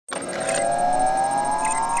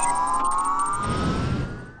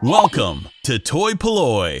Welcome to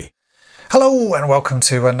toy-polloi. Hello and welcome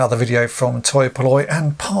to another video from toy-polloi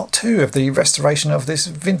and part 2 of the restoration of this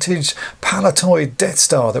vintage Palitoy Death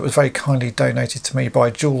Star that was very kindly donated to me by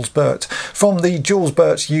Jules Burt from the Jules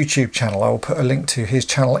Burt YouTube channel. I will put a link to his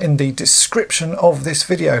channel in the description of this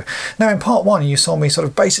video. Now in part 1 you saw me sort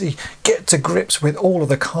of basically get to grips with all of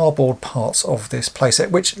the cardboard parts of this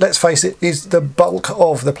playset, which, let's face it, is the bulk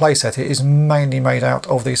of the playset. It is mainly made out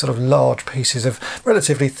of these sort of large pieces of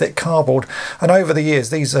relatively thick cardboard, and over the years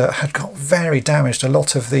these had got very damaged. A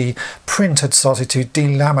lot of the print had started to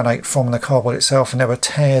delaminate from the cardboard itself, and there were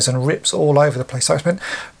tears and rips all over the place. So I spent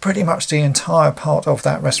pretty much the entire part of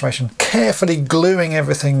that restoration carefully gluing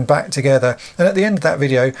everything back together, and at the end of that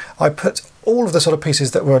video I put all of the sort of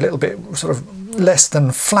pieces that were a little bit sort of less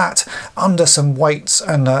than flat under some weights,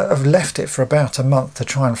 and I've left it for about a month to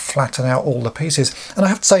try and flatten out all the pieces, and I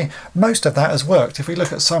have to say most of that has worked. If we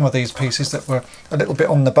look at some of these pieces that were a little bit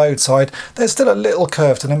on the bowed side, there's still a little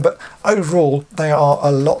curve to them, but overall they are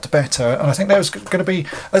a lot better, and I think they're going to be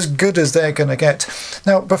as good as they're going to get.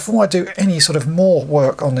 Now before I do any sort of more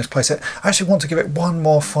work on this playset, I actually want to give it one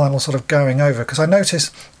more final sort of going over, because I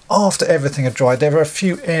noticed after everything had dried there were a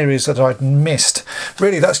few areas that I'd missed.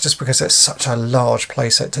 Really that's just because it's such a large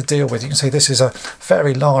playset to deal with. You can see this is a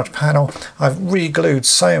very large panel. I've re-glued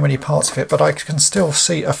so many parts of it, but I can still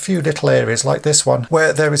see a few little areas like this one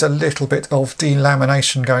where there is a little bit of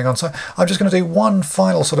delamination going on. So I'm just going to do one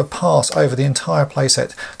final sort of pass over the entire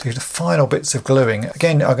playset to do the final bits of gluing.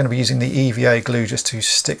 Again, I'm going to be using the EVA glue just to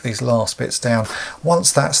stick these last bits down.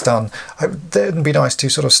 Once that's done, it would be nice to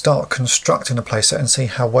sort of start constructing the playset and see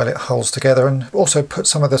how well it holds together, and also put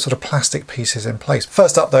some of the sort of plastic pieces in place.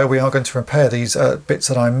 First up though, we are going to repair these bits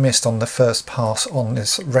that I missed on the first pass on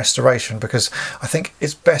this restoration, because I think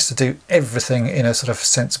it's best to do everything in a sort of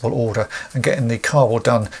sensible order, and getting the cardboard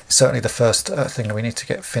done is certainly the first thing that we need to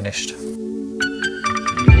get finished.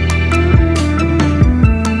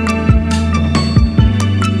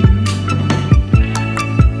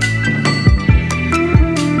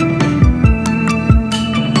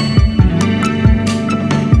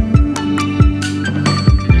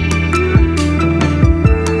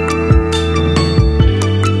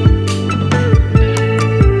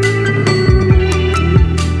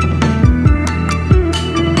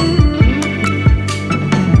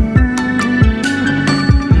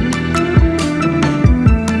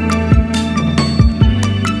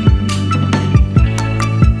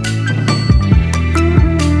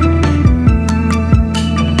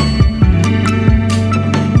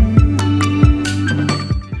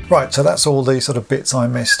 Right, so that's all the sort of bits I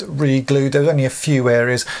missed re-glued. There's only a few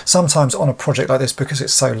areas. Sometimes on a project like this, because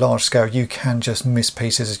it's so large scale, you can just miss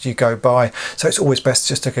pieces as you go by. So it's always best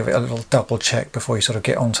just to give it a little double check before you sort of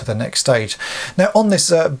get on to the next stage. Now on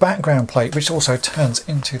this background plate, which also turns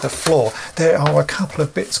into the floor, there are a couple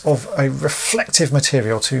of bits of a reflective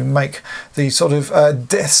material to make the sort of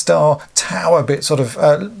Death Star tower bit sort of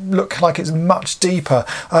look like it's much deeper.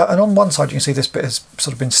 And on one side you can see this bit has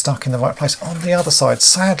sort of been stuck in the right place. On the other side,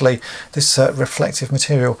 sadly, this reflective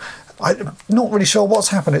material, I'm not really sure what's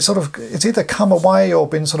happened. It's either come away or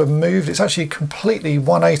been sort of moved. It's actually completely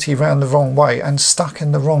 180 round the wrong way and stuck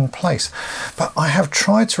in the wrong place. But I have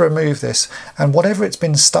tried to remove this, and whatever it's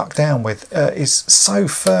been stuck down with is so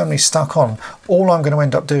firmly stuck on, all I'm going to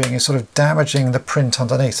end up doing is sort of damaging the print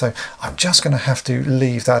underneath. So I'm just going to have to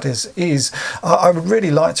leave that as is. I would really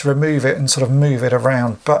like to remove it and sort of move it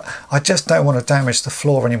around, but I just don't want to damage the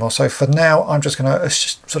floor anymore. So for now I'm just going to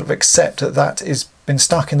sort of accept that that is been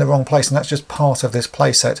stuck in the wrong place, and that's just part of this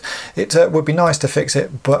playset. It would be nice to fix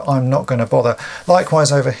it, but I'm not going to bother.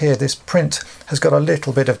 Likewise over here, this print has got a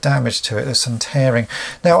little bit of damage to it. There's some tearing.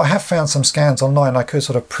 Now I have found some scans online. I could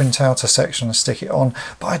sort of print out a section and stick it on,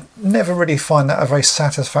 but I never really find that a very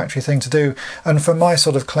satisfactory thing to do, and for my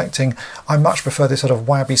sort of collecting I much prefer this sort of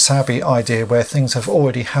wabi-sabi idea where things have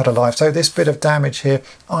already had a life. So this bit of damage here,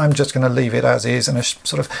 I'm just going to leave it as is and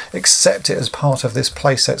sort of accept it as part of this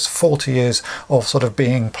playset's 40 years of sort of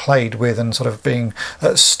being played with and sort of being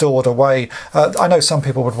stored away. I know some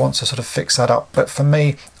people would want to sort of fix that up, but for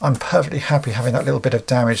me, I'm perfectly happy having that little bit of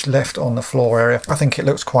damage left on the floor area. I think it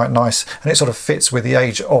looks quite nice, and it sort of fits with the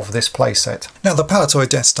age of this playset. Now the Palitoy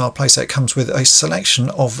Death Star playset comes with a selection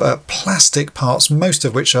of plastic parts, most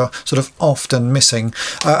of which are sort of often missing,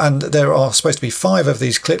 and there are supposed to be 5 of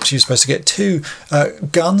these clips. You're supposed to get 2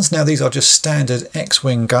 guns. Now these are just standard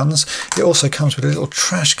X-Wing guns. It also comes with a little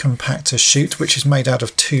trash compactor chute, which is made out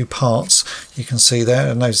of 2 parts. You can see there,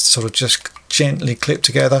 and those sort of just gently clip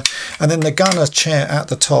together. And then the gunner chair at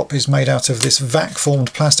the top is made out of this vac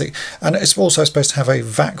formed plastic, and it's also supposed to have a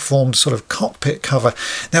vac formed sort of cockpit cover.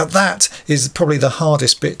 Now that is probably the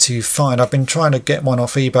hardest bit to find. I've been trying to get one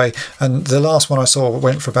off eBay, and the last one I saw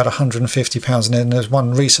went for about £150, and then there's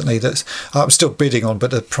one recently that I'm still bidding on,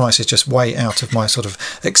 but the price is just way out of my sort of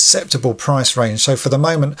acceptable price range. So for the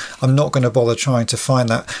moment I'm not going to bother trying to find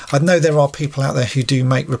that. I know there are people out there who do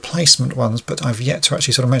make replacement ones, but I've yet to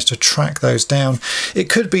actually sort of manage to track those down. It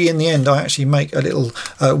could be in the end I actually make a little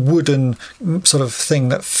wooden sort of thing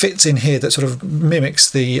that fits in here that sort of mimics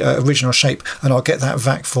the original shape, and I'll get that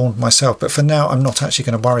vac formed myself. But for now I'm not actually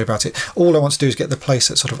going to worry about it. All I want to do is get the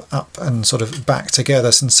playset sort of up and sort of back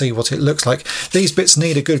together and see what it looks like. These bits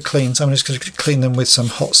need a good clean, so I'm just going to clean them with some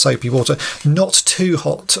hot soapy water. Not too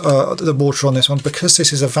hot, the water on this one, because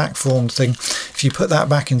this is a vac formed thing. If you put that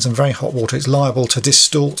back in some very hot water, it's liable to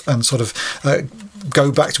distort and sort of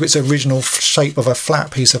go back to its original shape of a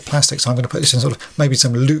flat piece of plastic. So I'm going to put this in sort of maybe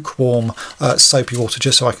some lukewarm soapy water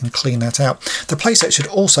just so I can clean that out. The playset should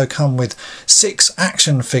also come with 6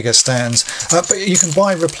 action figure stands, but you can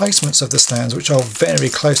buy replacements of the stands which are very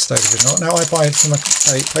close to those original. Now I buy from a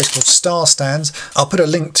place called Star Stands. I'll put a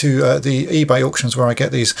link to the eBay auctions where I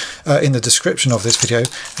get these in the description of this video,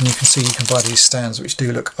 and you can see you can buy these stands which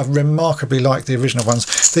do look remarkably like the original ones.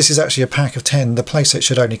 This is actually a pack of 10. The playset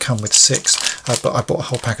should only come with 6, but I bought a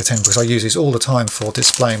whole pack of 10 because I use these all the time for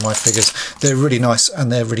displaying my figures. They're really nice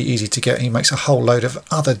and they're really easy to get. He makes a whole load of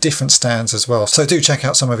other different stands as well, so do check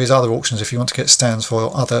out some of his other auctions if you want to get stands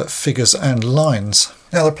for other figures and lines.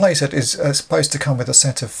 Now the playset is supposed to come with a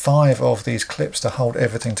set of 5 of these clips to hold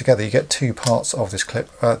everything together. You get 2 parts of this clip.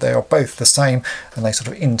 They are both the same and they sort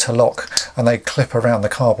of interlock and they clip around the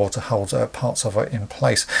cardboard to hold parts of it in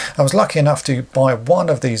place. I was lucky enough to buy one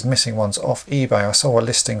of these missing ones off eBay. I saw a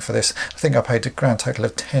listing for this. I think I paid a grand total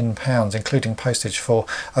of £10 including postage for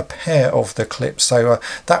a pair of the clips, so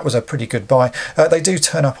that was a pretty good buy. They do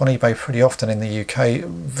turn up on eBay pretty often in the UK,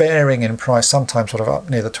 varying in price, sometimes sort of up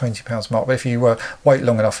near the £20 mark, but if you wait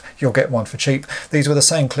long enough you'll get one for cheap. These were the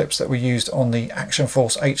same clips that were used on the Action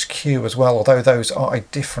Force HQ as well, although those are a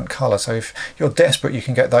different colour, so if you're desperate you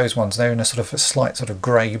can get those ones. They're in a sort of a slight sort of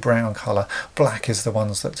grey brown colour. Black is the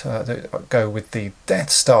ones that go with the Death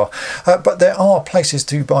Star, but there are places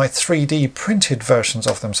to buy 3D printed versions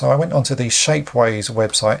of them. So I went onto the Shapeways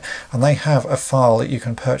website and they have a file that you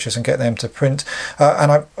can purchase and get them to print,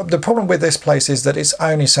 and the problem with this place is that it's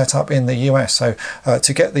only set up in the US, so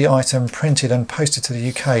to get the item printed and posted to the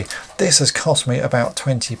UK, this has cost me about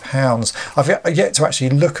 £20. I've yet to actually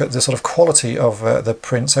look at the sort of quality of the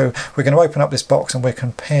print, so we're going to open up this box and we'll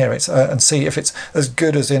compare it and see if it's as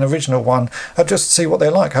good as the original one, just to see what they're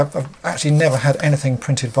like. I've actually never had anything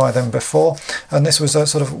printed by them before, and this was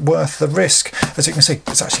sort of worth the risk. As you can see,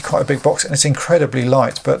 it's actually quite a big box and it's incredibly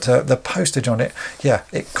light, but the postage on it, yeah,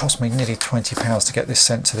 it cost me nearly £20 to get this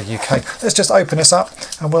sent to the UK. Let's just open this up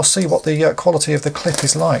and we'll see what the quality of the clip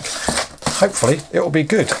is like. Hopefully it will be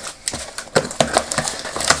good.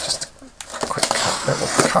 Just a quick little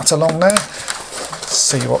cut along there. Let's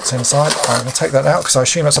see what's inside. I'm going to take that out because I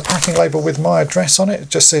assume it's a packing label with my address on it. It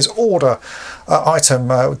just says order item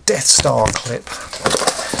Death Star clip.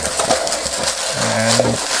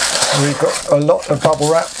 And we've got a lot of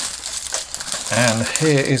bubble wrap. And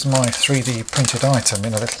here is my 3D printed item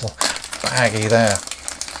in a little baggie there.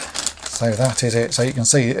 So that is it. So you can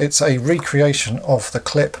see it's a recreation of the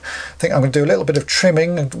clip. I think I'm going to do a little bit of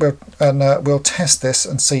trimming and we'll test this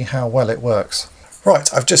and see how well it works.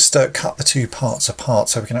 Right, I've just cut the 2 parts apart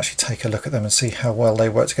so we can actually take a look at them and see how well they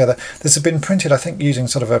work together. This has been printed, I think, using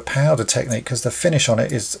sort of a powder technique because the finish on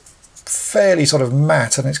it is fairly sort of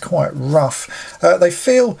matte and it's quite rough. They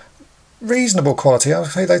feel reasonable quality. I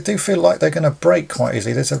would say they do feel like they're going to break quite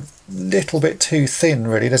easily. There's a little bit too thin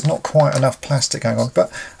really. There's not quite enough plastic going on,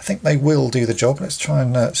 but I think they will do the job. Let's try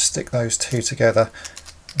and stick those 2 together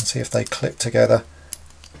and see if they clip together.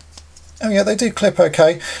 Oh yeah, they do clip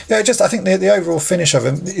okay. Yeah, I think the overall finish of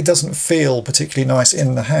them, it doesn't feel particularly nice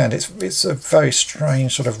in the hand. It's a very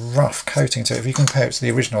strange sort of rough coating to it. If you compare it to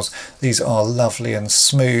the originals, these are lovely and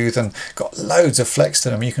smooth and got loads of flex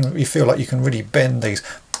to them. You feel like you can really bend these.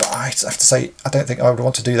 But I have to say, I don't think I would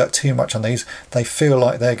want to do that too much on these. They feel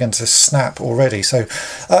like they're going to snap already. So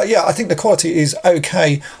yeah, I think the quality is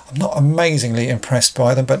okay. I'm not amazingly impressed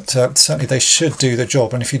by them, but certainly they should do the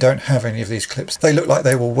job. And if you don't have any of these clips, they look like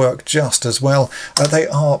they will work just as well. They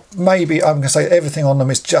are maybe, I'm going to say everything on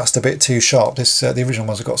them is just a bit too sharp. The original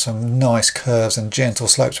ones have got some nice curves and gentle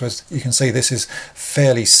slopes, whereas you can see this is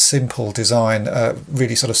fairly simple design,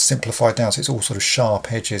 really sort of simplified down. So it's all sort of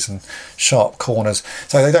sharp edges and sharp corners.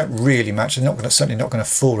 So they don't really match. They're certainly not going to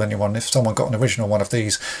fool anyone. If someone got an original one of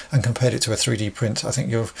these and compared it to a 3D print, I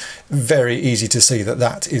think you're very easy to see that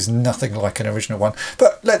that is nothing like an original one.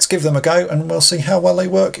 But let's give them a go and we'll see how well they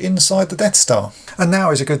work inside the Death Star. And now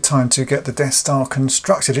is a good time to get the Death Star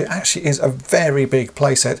constructed. It actually is a very big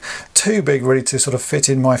playset, too big really to sort of fit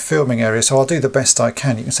in my filming area, so I'll do the best I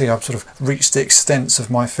can. You can see I've sort of reached the extents of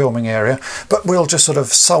my filming area, but we'll just sort of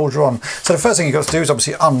soldier on. So the first thing you've got to do is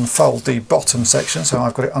obviously unfold the bottom section. So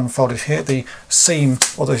I've got it unfolded here. The seam,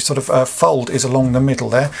 or the sort of fold, is along the middle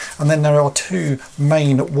there, and then there are two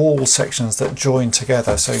main wall sections that join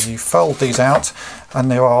together. So you fold these out and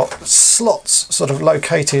there are slots sort of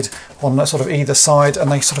located on the sort of either side, and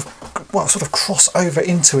they sort of cross over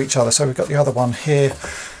into each other. So we've got the other one here,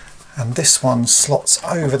 and this one slots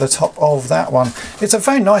over the top of that one. It's a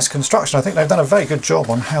very nice construction. I think they've done a very good job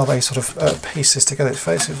on how they sort of piece this together. It's a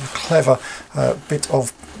very sort of clever bit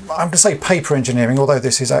of, I'm going to say paper engineering, although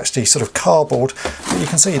this is actually sort of cardboard. But you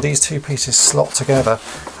can see these two pieces slot together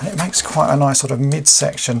and it makes quite a nice sort of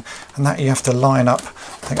midsection, and that you have to line up.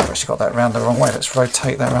 I think I've actually got that round the wrong way. Let's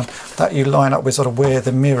rotate that around. That you line up with sort of where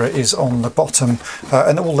the mirror is on the bottom,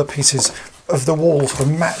 and all the pieces of the wall sort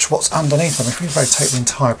of match what's underneath them. If we rotate the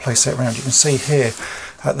entire playset around, you can see here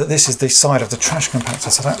that this is the side of the trash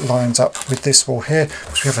compactor, so that lines up with this wall here,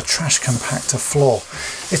 because we have a trash compactor floor.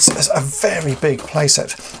 It's a very big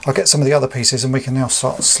playset. I'll get some of the other pieces and we can now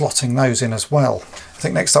start slotting those in as well. I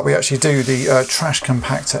think next up we actually do the trash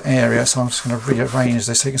compactor area, so I'm just going to rearrange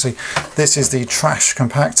this so you can see this is the trash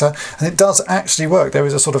compactor, and it does actually work. There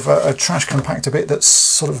is a sort of a trash compactor bit that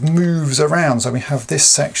sort of moves around, so we have this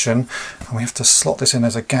section and we have to slot this in.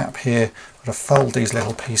 There's a gap here. We've got to fold these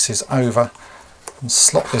little pieces over and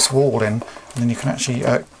slot this wall in, and then you can actually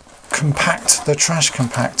compact the trash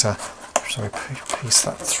compactor. So we piece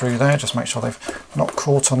that through there, just make sure they've not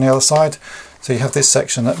caught on the other side. So you have this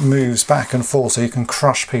section that moves back and forth, so you can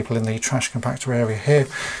crush people in the trash compactor area here.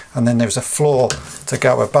 And then there's a floor to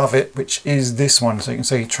go above it, which is this one. So you can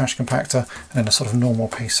see trash compactor and then a sort of normal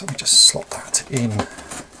piece. So we just slot that in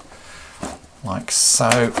like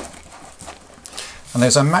so. And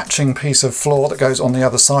there's a matching piece of floor that goes on the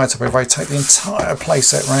other side, so we rotate the entire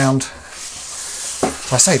playset round.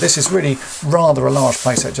 I say this is really rather a large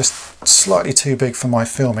playset, just slightly too big for my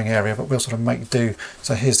filming area, but we'll sort of make do.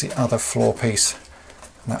 So here's the other floor piece,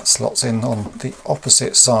 and that slots in on the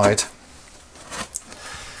opposite side.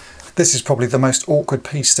 This is probably the most awkward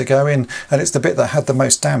piece to go in, and it's the bit that had the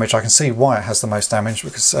most damage. I can see why it has the most damage,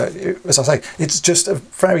 because as I say, it's just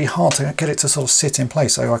very hard to get it to sort of sit in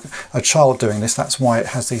place. So like a child doing this, that's why it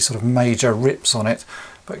has these sort of major rips on it.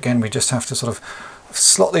 But again, we just have to sort of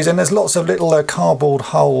slot these in. There's lots of little cardboard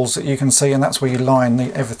holes that you can see, and that's where you line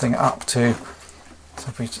everything up to. So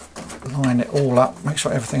if we line it all up, make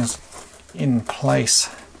sure everything's in place.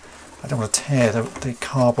 I don't want to tear the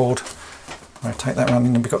cardboard. Rotate that around,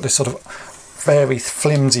 and then we've got this sort of very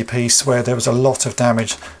flimsy piece where there was a lot of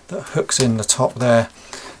damage that hooks in the top there,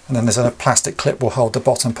 and then there's a plastic clip will hold the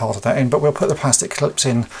bottom part of that in, but we'll put the plastic clips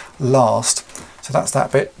in last. So that's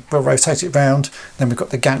that bit. We'll rotate it round, then we've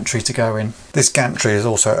got the gantry to go in. This gantry is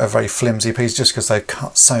also a very flimsy piece, just because they've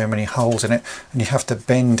cut so many holes in it, and you have to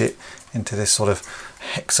bend it into this sort of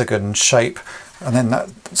hexagon shape, and then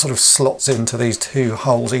that sort of slots into these two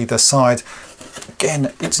holes either side.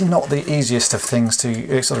 Again, it's not the easiest of things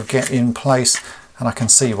to sort of get in place, and I can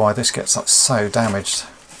see why this gets so damaged.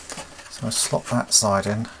 So we'll slot that side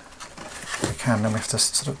in if we can, then we have to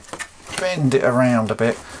sort of bend it around a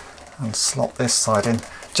bit and slot this side in.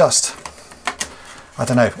 Just, I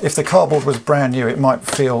don't know, if the cardboard was brand new it might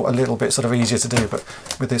feel a little bit sort of easier to do, but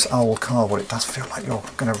with this old cardboard it does feel like you're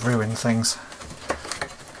going to ruin things.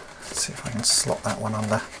 Let's see if I can slot that one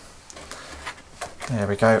under. There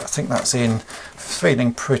we go, I think that's in,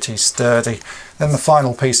 feeling pretty sturdy. Then the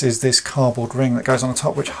final piece is this cardboard ring that goes on the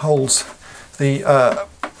top, which holds the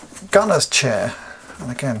gunner's chair,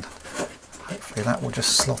 and again hopefully that will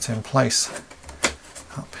just slot in place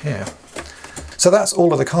up here. So that's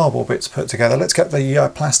all of the cardboard bits put together. Let's get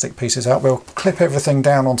the plastic pieces out. We'll clip everything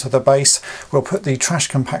down onto the base, we'll put the trash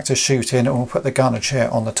compactor chute in, and we'll put the gunner chair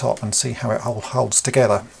on the top and see how it all holds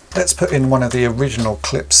together. Let's put in one of the original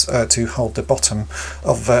clips to hold the bottom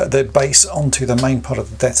of the base onto the main part of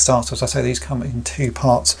the Death Star. So as I say, these come in two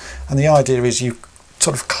parts, and the idea is you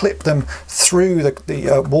sort of clip them through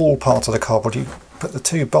the wall part of the cardboard. You put the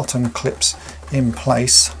two bottom clips in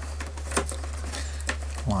place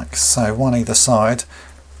like so, one either side.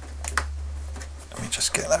 Let me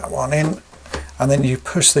just get that one in, and then you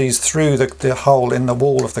push these through the hole in the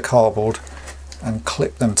wall of the cardboard and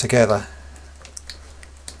clip them together,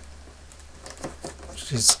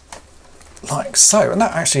 which is like so, and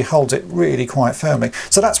that actually holds it really quite firmly.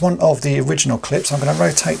 So that's one of the original clips. I'm going to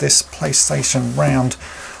rotate this PlayStation round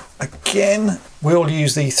again. We'll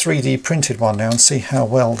use the 3D printed one now and see how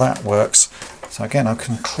well that works. So again, I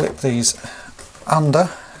can clip these under,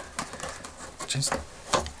 which is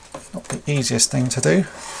not the easiest thing to do.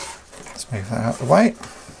 Let's move that out of the way,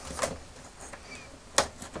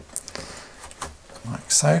 like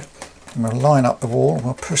so. And we'll line up the wall,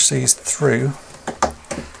 we'll push these through.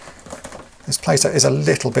 This playset is a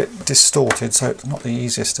little bit distorted, so it's not the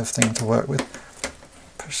easiest of thing to work with.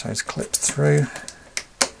 Push those clips through,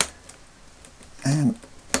 and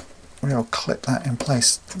we'll clip that in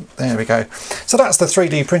place. There we go. So that's the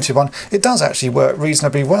 3D printed one. It does actually work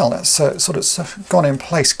reasonably well. That's sort of gone in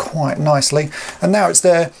place quite nicely, and now it's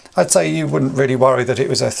there. I'd say you wouldn't really worry that it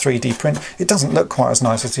was a 3D print. It doesn't look quite as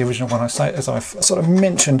nice as the original one, as I've sort of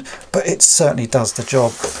mentioned, but it certainly does the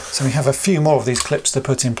job. So we have a few more of these clips to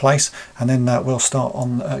put in place, and then we'll start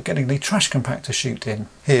on getting the trash compactor chute in.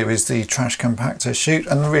 Here is the trash compactor chute,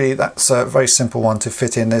 and really that's a very simple one to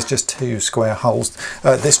fit in. There's just two square holes.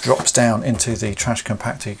 This drops down into the trash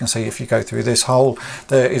compactor. You can see if you go through this hole,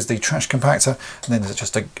 there is the trash compactor, and then there's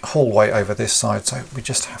just a hallway over this side, so we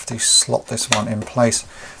just have to slot this one in place.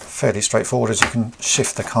 Fairly straightforward, as you can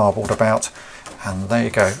shift the cardboard about, and there you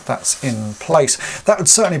go, that's in place. That would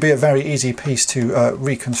certainly be a very easy piece to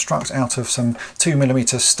reconstruct out of some 2mm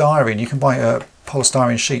styrene. You can buy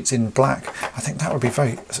polystyrene sheets in black. I think that would be a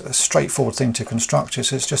very straightforward thing to construct.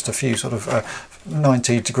 It's just a few sort of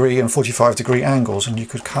 90° and 45° angles, and you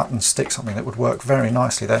could cut and stick something that would work very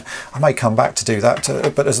nicely there. I may come back to do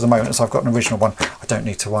that, but as the moment, as I've got an original one, I don't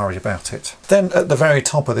need to worry about it. Then at the very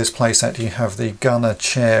top of this playset you have the gunner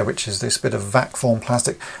chair, which is this bit of vac form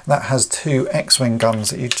plastic that has two X-wing guns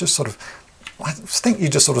that you just sort of, I think you're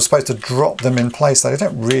just sort of supposed to drop them in place. They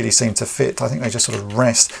don't really seem to fit. I think they just sort of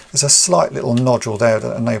rest. There's a slight little nodule there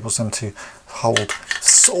that enables them to hold,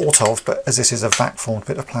 sort of, but as this is a vac formed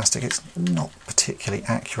bit of plastic, it's not particularly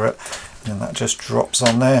accurate, and that just drops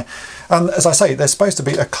on there. And as I say, there's supposed to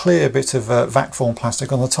be a clear bit of vac form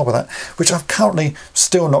plastic on the top of that, which I've currently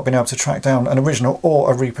still not been able to track down an original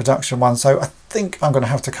or a reproduction one, so I think I'm going to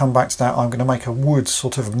have to come back to that. I'm going to make a wood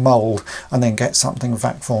sort of mould and then get something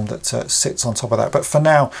vac formed that sits on top of that, but for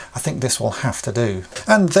now I think this will have to do.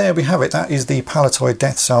 And there we have it. That is the Palitoy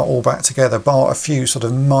Death Star all back together, bar a few sort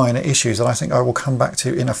of minor issues that I think I will come back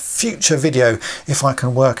to in a future video if I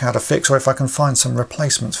can work out a fix, or if I can find some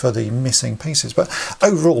replacements for the missing pieces. But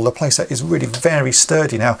overall the playset is really very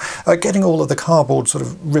sturdy now. Getting all of the cardboard sort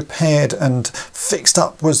of repaired and fixed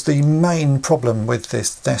up was the main problem with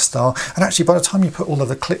this Death Star, and actually by the time you put all of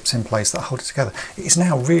the clips in place that hold it together, it is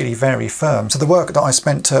now really very firm. So the work that I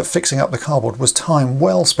spent fixing up the cardboard was time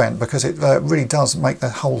well spent, because it really does make the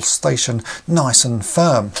whole station nice and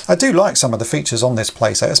firm. I do like some of the features on this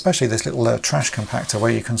playset, especially this little trash compactor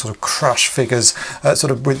where you can sort of crush figures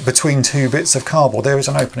sort of between two bits of cardboard. There is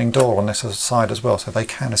an opening door on this side as well, so they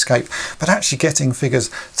can escape, but actually getting figures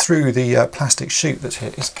through the plastic chute that's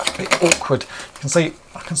here is a bit awkward. You can see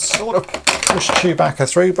I can sort of push Chewbacca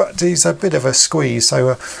through, but it's a bit of a squeeze,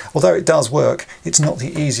 so although it does work, it's not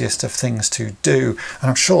the easiest of things to do, and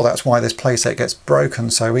I'm sure that's why this playset gets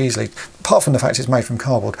broken so easily. Apart from the fact it's made from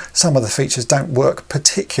cardboard, some of the features don't work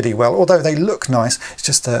particularly well, although they look nice. It's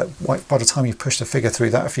just by the time you've pushed the figure through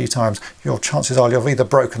that a few times, your chances are you've either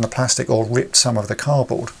broken the plastic or ripped some of the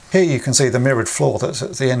cardboard. Here you can see the mirrored floor that's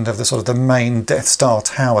at the end of the sort of the main Death Star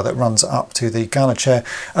tower that runs up to the gunner chair,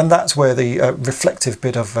 and that's where the reflective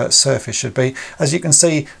bit of surface should be. As you can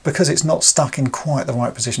see, because it's not stuck in quite the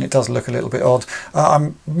right position, it does look a little bit odd.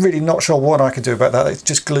 I'm really not sure what I could do about that. It's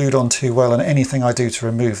just glued on too well, and anything I do to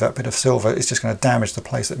remove that bit of silver is just going to damage the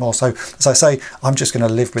playset more. So as I say, I'm just going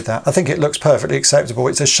to live with that. I think it looks perfectly acceptable.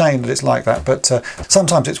 It's a shame that it's like that, but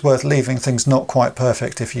sometimes it's worth leaving things not quite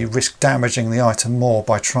perfect if you risk damaging the item more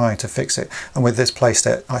by trying to fix it. And with this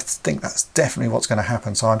playset, I think that's definitely what's going to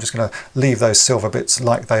happen. So I'm just going to leave those silver bits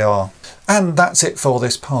like they are. And that's it for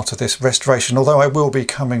this part of this restoration, although I will be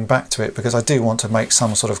coming back to it because I do want to make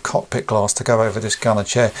some sort of cockpit glass to go over this gunner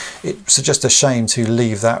chair. It's just a shame to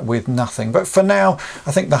leave that with nothing. But for now,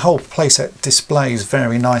 I think the whole playset displays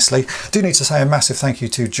very nicely. I do need to say a massive thank you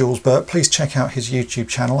to Jules Burt. Please check out his YouTube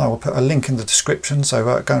channel. I will put a link in the description,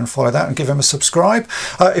 so go and follow that and give him a subscribe.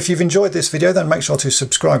 If you've enjoyed this video, then make sure to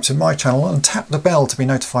subscribe to my channel and tap the bell to be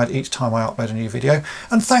notified each time I upload a new video.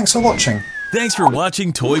 And thanks for watching. Thanks for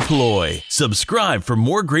watching toy-polloi. Subscribe for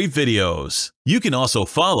more great videos. You can also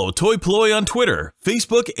follow toy-polloi on Twitter,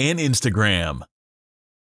 Facebook, and Instagram.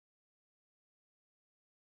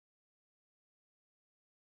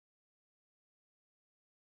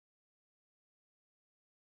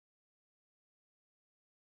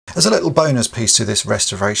 As a little bonus piece to this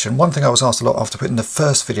restoration, one thing I was asked a lot after putting the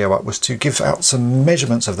first video up was to give out some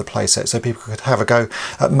measurements of the playset so people could have a go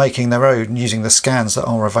at making their own using the scans that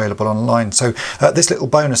are available online. So this little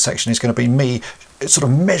bonus section is going to be me sort of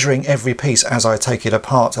measuring every piece as I take it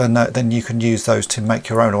apart, and then you can use those to make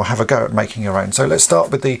your own or have a go at making your own. So let's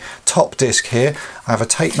start with the top disc here. I have a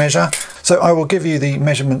tape measure. So I will give you the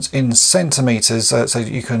measurements in centimetres so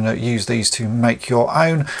you can use these to make your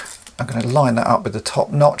own. I'm going to line that up with the top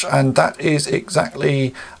notch, and that is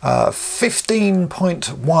exactly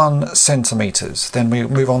 15.1 centimetres. Then we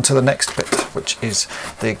move on to the next bit, which is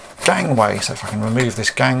the gangway. So if I can remove this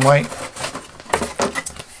gangway.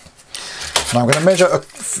 And I'm going to measure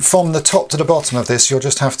from the top to the bottom of this. You'll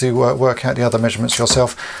just have to work out the other measurements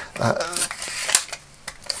yourself.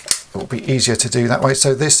 It will be easier to do that way.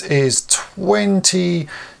 So this is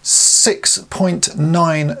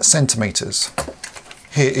 26.9 centimetres.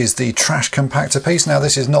 Here is the trash compactor piece. Now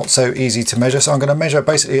this is not so easy to measure, so I'm going to measure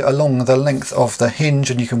basically along the length of the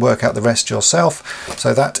hinge, and you can work out the rest yourself.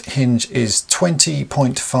 So that hinge is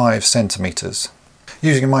 20.5 centimetres.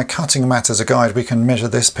 Using my cutting mat as a guide, we can measure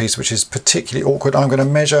this piece, which is particularly awkward. I'm going to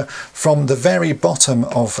measure from the very bottom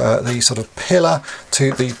of the sort of pillar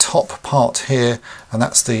to the top part here, and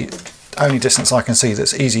that's the only distance I can see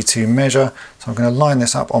that's easy to measure. So I'm going to line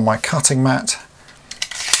this up on my cutting mat,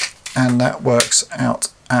 and that works out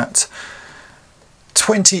at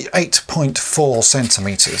 28.4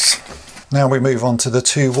 centimetres. Now we move on to the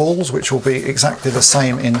two walls, which will be exactly the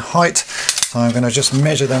same in height. So I'm going to just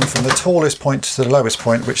measure them from the tallest point to the lowest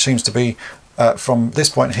point, which seems to be from this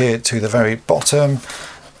point here to the very bottom.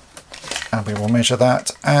 And we will measure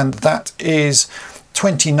that, and that is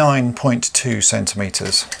 29.2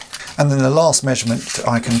 centimetres. And then the last measurement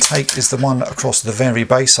I can take is the one across the very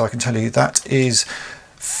base. So I can tell you that is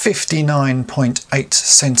 59.8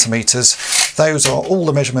 centimetres. Those are all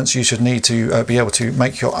the measurements you should need to be able to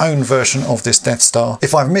make your own version of this Death Star.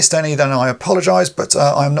 If I've missed any, then I apologise, but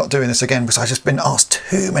I'm not doing this again because I've just been asked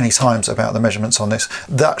too many times about the measurements on this.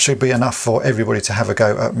 That should be enough for everybody to have a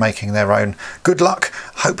go at making their own. Good luck,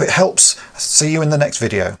 hope it helps. See you in the next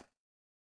video.